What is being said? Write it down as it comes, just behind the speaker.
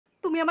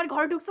তুমি আমার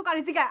ঘরে ঢুকছো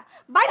কারি জিগা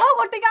বাইরে হও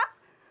ঘর থেকে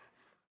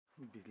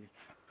বিজলি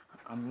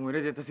আমি মইরা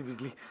যাইতাছি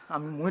বিজলি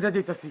আমি মইরা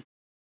যাইতাছি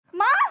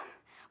মা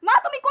মা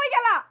তুমি কই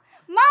গেলা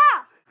মা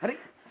আরে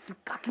তুই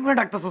কাকিমা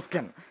ডাকতাছস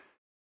কেন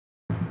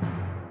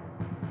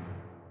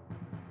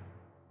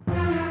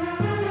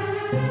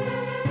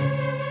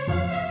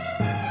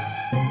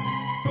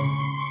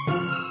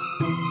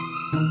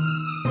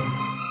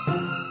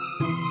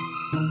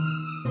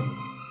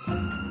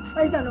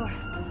ওই জানোয়ার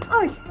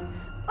ওই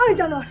ওই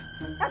জানোয়ার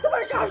এত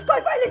বড় সাহস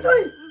কই পাইলি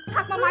তুই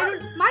থাক মা মাইরো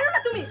মাইরো না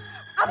তুমি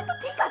আমি তো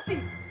ঠিক আছি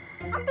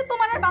আমি তো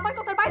তোমার আর বাবার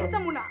কথার বাইরে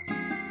যাবো না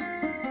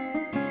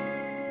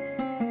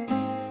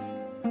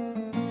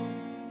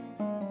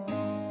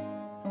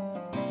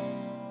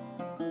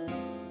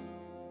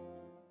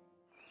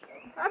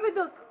আমি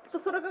তো তো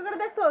ছোট কাকারে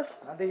দেখছস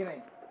না দেখি নাই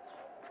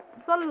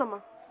চল না মা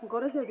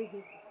ঘরে যাও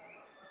দেখি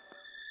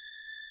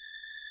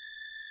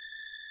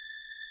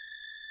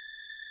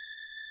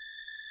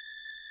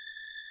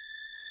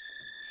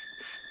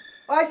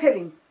ওই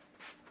সেলিম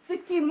তুই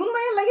কি মুন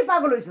মাইয়ের লাগি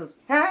পাগল হইছস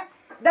হ্যাঁ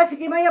দেশে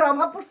কি মাইয়ের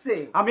অভাব পড়ছে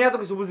আমি এত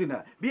কিছু বুঝি না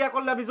বিয়া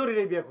করলে আমি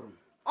জরুরি বিয়া করুম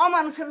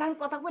অমানুষের লাইন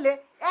কথা কইলে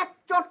এক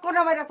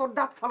চটকনা মাইরা তোর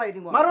দাঁত ফলাই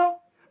দিব মারো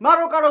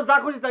মারো কারো যা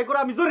খুশি তাই করে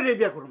আমি জরুরি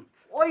বিয়া করুম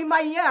ওই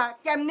মাইয়া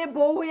কেমনে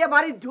বউ হইয়া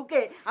বাড়ি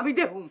ঢুকে আমি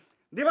দেখুম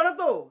দিবা না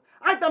তো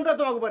আইতাম না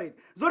তোমাকে বাড়ি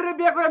জরুরি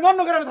বিয়া করে মন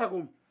করে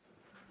থাকুম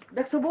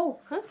দেখছো বউ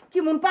হ্যাঁ কি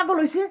মন পাগল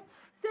হইছে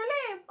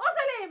সেলিম ও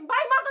সেলিম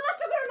ভাই মাথা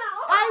নষ্ট করো না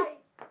ও ভাই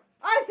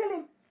আই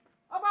সেলিম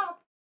ও বাপ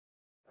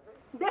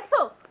দেখছো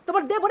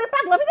তোমার দেবরের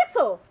পাগলামি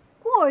দেখছো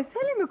কই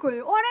সেলিমে কই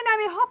ওরে না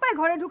আমি হপায়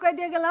ঘরে ঢুকাই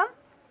দিয়ে গেলাম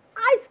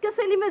আজকে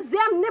সেলিমে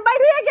যেমনে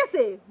বাইরে হয়ে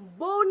গেছে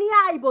বউ নিয়ে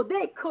আইবো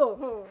দেখো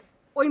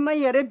ওই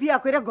মাইয়ারে বিয়া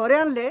কইরা ঘরে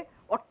আনলে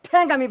ওর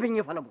ঠ্যাং আমি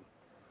ভেঙে ফেলাবো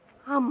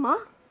আম্মা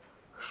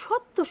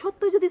সত্য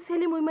সত্য যদি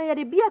সেলিম ওই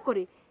মাইয়ারে বিয়া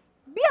করে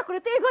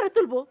তো এই ঘরে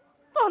তুলবো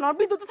তখন আর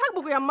বিদ্যুৎ থাকবো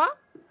কই আম্মা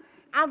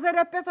আজের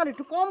পেঁচাল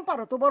একটু কম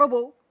পারো তো বড়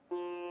বউ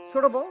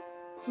ছোট বউ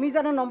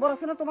মিজানের নম্বর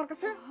আছে না তোমার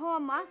কাছে হ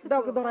আম্মা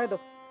দাও ধরাই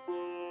দাও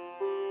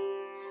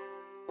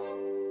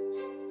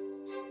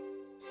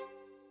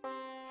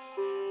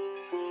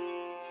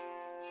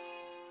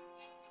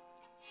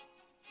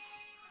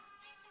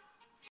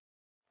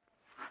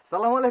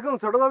সালাম আলাইকুম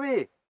ছোট ভাবি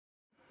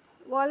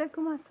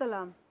ওয়ালাইকুম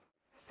আসসালাম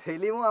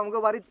সেলিমও আমগো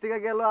বাড়ির থেকে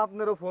গেল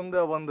আপনারও ফোন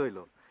দেওয়া বন্ধ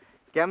হইলো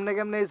কেমনে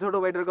কেমনে এই ছোট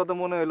ভাইটার কথা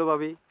মনে হইলো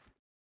ভাবি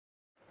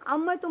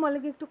আম্মাই তোমার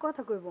লাগি একটু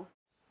কথা কইব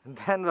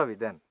দেন ভাবি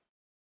দেন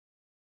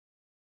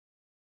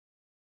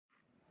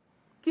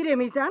কি রে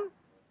মিজান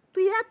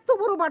তুই এত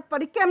বড়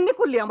বাটপারি কেমনে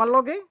করলি আমার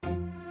লগে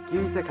কি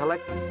হইছে খালা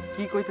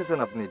কি কইতেছেন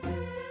আপনি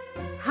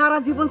সারা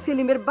জীবন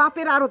সেলিমের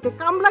বাপের আড়তে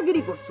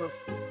কামলাগিরি করছস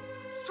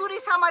চুরি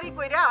সামারি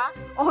কইরা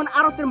অহন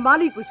আড়তের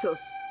মালিক হইছস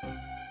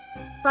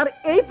তার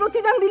এই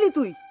প্রতিদান দিলি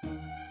তুই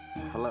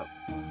খালা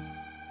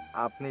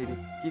আপনি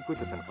কি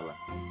কইতেছেন খালা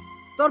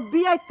তোর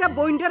বিয়াইতে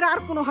বইন্ডারে আর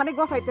কোনো হানে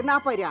গছাইতে না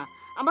পাইরা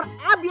আমার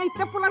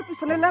বিয়াইতে পোলার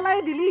পিছনে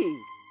লেলাই দিলি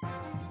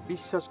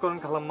বিশ্বাস করেন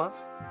খালাম্মা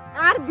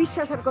আর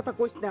বিশ্বাসের কথা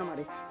কইস না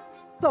আমারে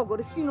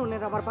তগরে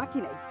সিননের আমার বাকি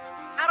নাই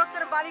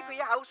আড়তের মালিক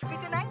হইয়া হাউস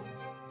পিটে নাই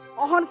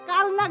অহন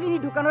কাল নাগিনি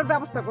ঢুকানোর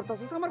ব্যবস্থা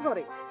করতেছিস আমার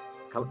ঘরে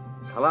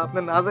খালা আপনি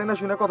না যাই না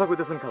শুনে কথা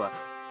কইতেছেন খালা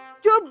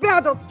চুপ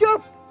বেয়াদব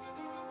চুপ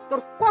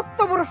তোর কত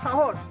বড়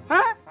সাহস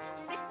হ্যাঁ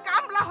তুই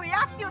কামলা হইয়া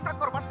আত্মীয়তা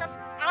করবার চাস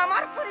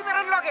আমার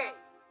পরিবারের লগে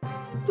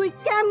তুই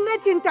কেমনে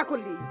চিন্তা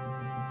করলি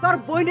তোর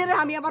বইনেরে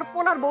আমি আমার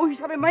পোলার বউ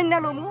হিসাবে মাইনা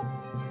লমু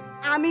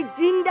আমি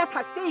জিন্দা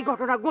থাকতে এই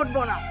ঘটনা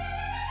ঘটবো না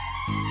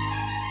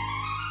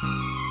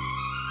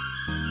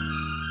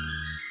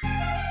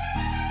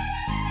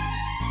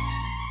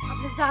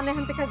আপনি জান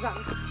এখান থেকে যান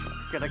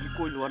কেটা কি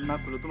কইলো আর না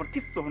কইলো তোমার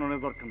কিচ্ছু হনোর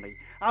দরকার নাই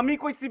আমি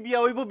কইছি বিয়া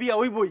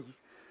হইবই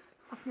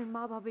আপনার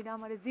মা ভাবিরা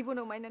আমারে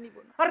জীবনেও মাইনা নিব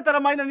না আরে তারা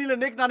মাইনা নিলে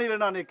নেক না নিলে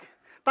না নেক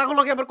তাকে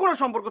লগে আবার কোনো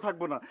সম্পর্ক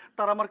থাকবো না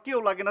তার আমার কেউ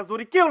লাগে না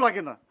জরি কেউ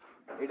লাগে না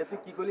এটা তুই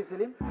কি কইলি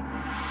সেলিম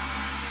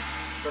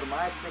তোর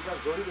মায়ের থেকে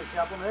জরি বেশি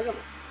আপন হয়ে গেল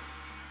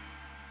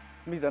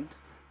মিজান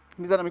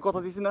মিজান আমি কথা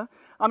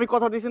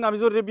দিছি না আমি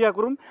জরিরে বিয়া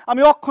করুম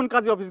আমি অক্ষণ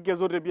কাজে অফিস গিয়ে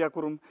জরিরে বিয়া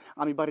করুম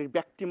আমি বাড়ির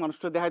ব্যক্তি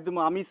মানুষটা দেখাই দেবো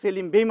আমি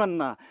সেলিম বেইমান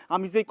না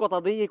আমি যেই কথা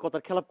দেই এই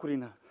কথার খেলাপ করি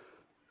না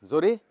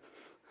জরি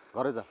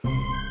ঘরে যা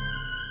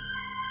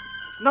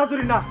না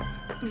জরি না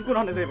তুমি কোন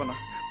হানে যাইবা না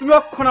তুমি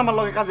অক্ষণ আমার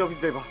লগে কাজে অফিস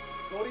যাইবা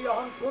জরি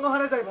এখন কোন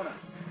হানে যাইবা না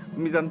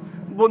মিজান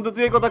বন্ধু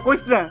তুই এই কথা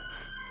কইস না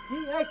কি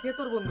এই কে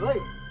তোর বন্ধু এই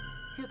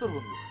কে তোর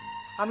বন্ধু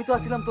আমি তো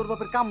আছিলাম তোর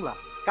বাপের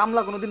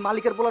কামলা কোনোদিন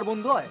মালিকের বলার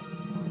বন্ধু হয়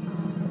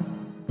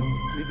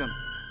মিজান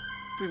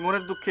তুই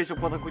মনের দুঃখে এসব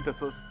কথা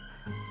কইতেছস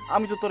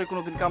আমি তো তোরে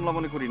কোনোদিন কামলা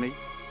মনে করি নাই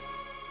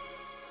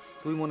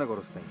তুই মনে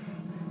করস নাই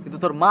কিন্তু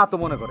তোর মা তো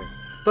মনে করে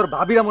তোর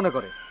ভাবিরা মনে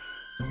করে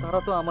তারা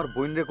তো আমার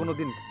বোনরে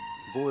কোনোদিন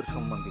বউয়ের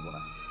সম্মান দিব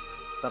না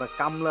তারা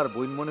কামলার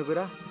বইন মনে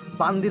করা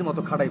বান্দির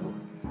মতো খাটাইব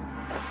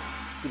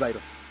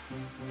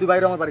তুই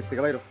বাইর আমার বাড়ির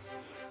থেকে বাইর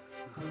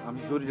আমি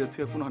জরি রে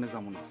তুই কোন হানে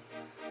যাবো না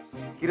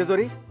কিরে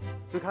জরি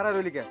তুই খাড়া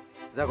রইলি কে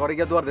যা ঘরে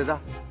গিয়া দুয়ার দে যা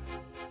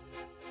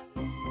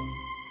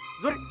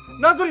জরি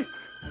না জরি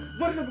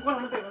জরি না কোন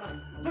হানে যাইবা না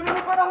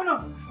জরি কথা হইনা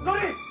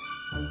জরি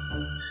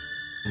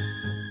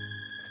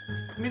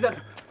মিজান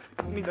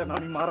মিজান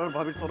আমি মারার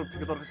ভাবির তরফ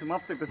থেকে তোর কাছে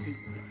মাপ চাইতেছি।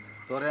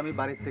 তোরে আমি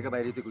বাড়ির থেকে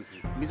বাইরে হইতে কইছি।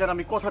 মিজান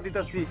আমি কথা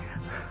দিতেছি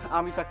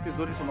আমি থাকতে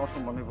জরির কোনো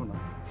অসম্মান হইব না।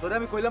 তোরে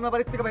আমি কইলাম না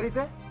বাড়ির থেকে বাইরে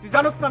হইতে? তুই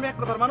জানোস না আমি এক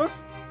কথার মানুষ।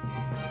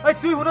 এই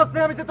তুই হুনস না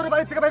আমি যে তোরে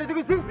বাড়ির থেকে বাইরে হইতে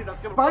কইছি? মিজান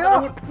বাইরে হ।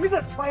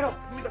 মিজান বাইরে হ।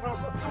 মিজান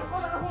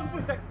কথাটা শুন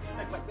তুই দেখ।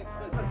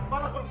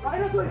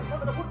 বাইরে তুই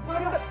কথাটা শুন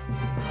বাইরে।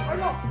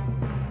 বাইরে